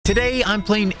Today, I'm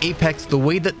playing Apex the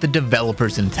way that the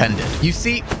developers intended. You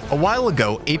see, a while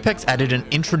ago, Apex added an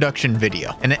introduction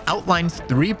video, and it outlines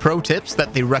 3 pro tips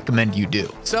that they recommend you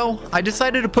do. So, I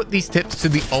decided to put these tips to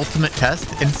the ultimate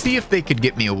test and see if they could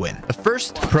get me a win. The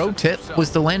first pro tip was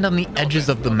to land on the edges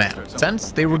of the map,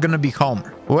 since they were going to be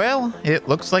calmer. Well, it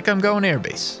looks like I'm going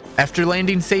airbase. After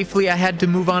landing safely, I had to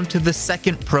move on to the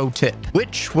second pro tip,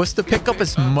 which was to pick up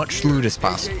as much loot as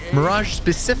possible. Mirage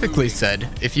specifically said,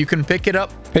 if you can pick it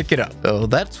up, pick it up. So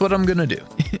that's what I'm gonna do.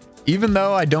 Even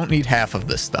though I don't need half of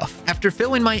this stuff. After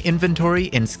filling my inventory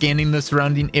and scanning the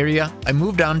surrounding area, I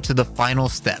moved on to the final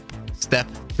step. Step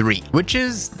 3, which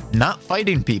is not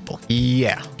fighting people.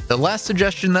 Yeah. The last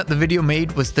suggestion that the video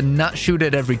made was to not shoot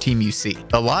at every team you see.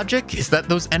 The logic is that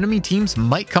those enemy teams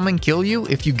might come and kill you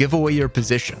if you give away your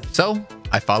position. So,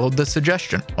 I followed the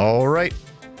suggestion. Alright,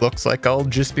 looks like I'll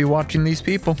just be watching these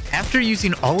people. After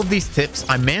using all of these tips,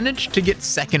 I managed to get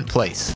second place.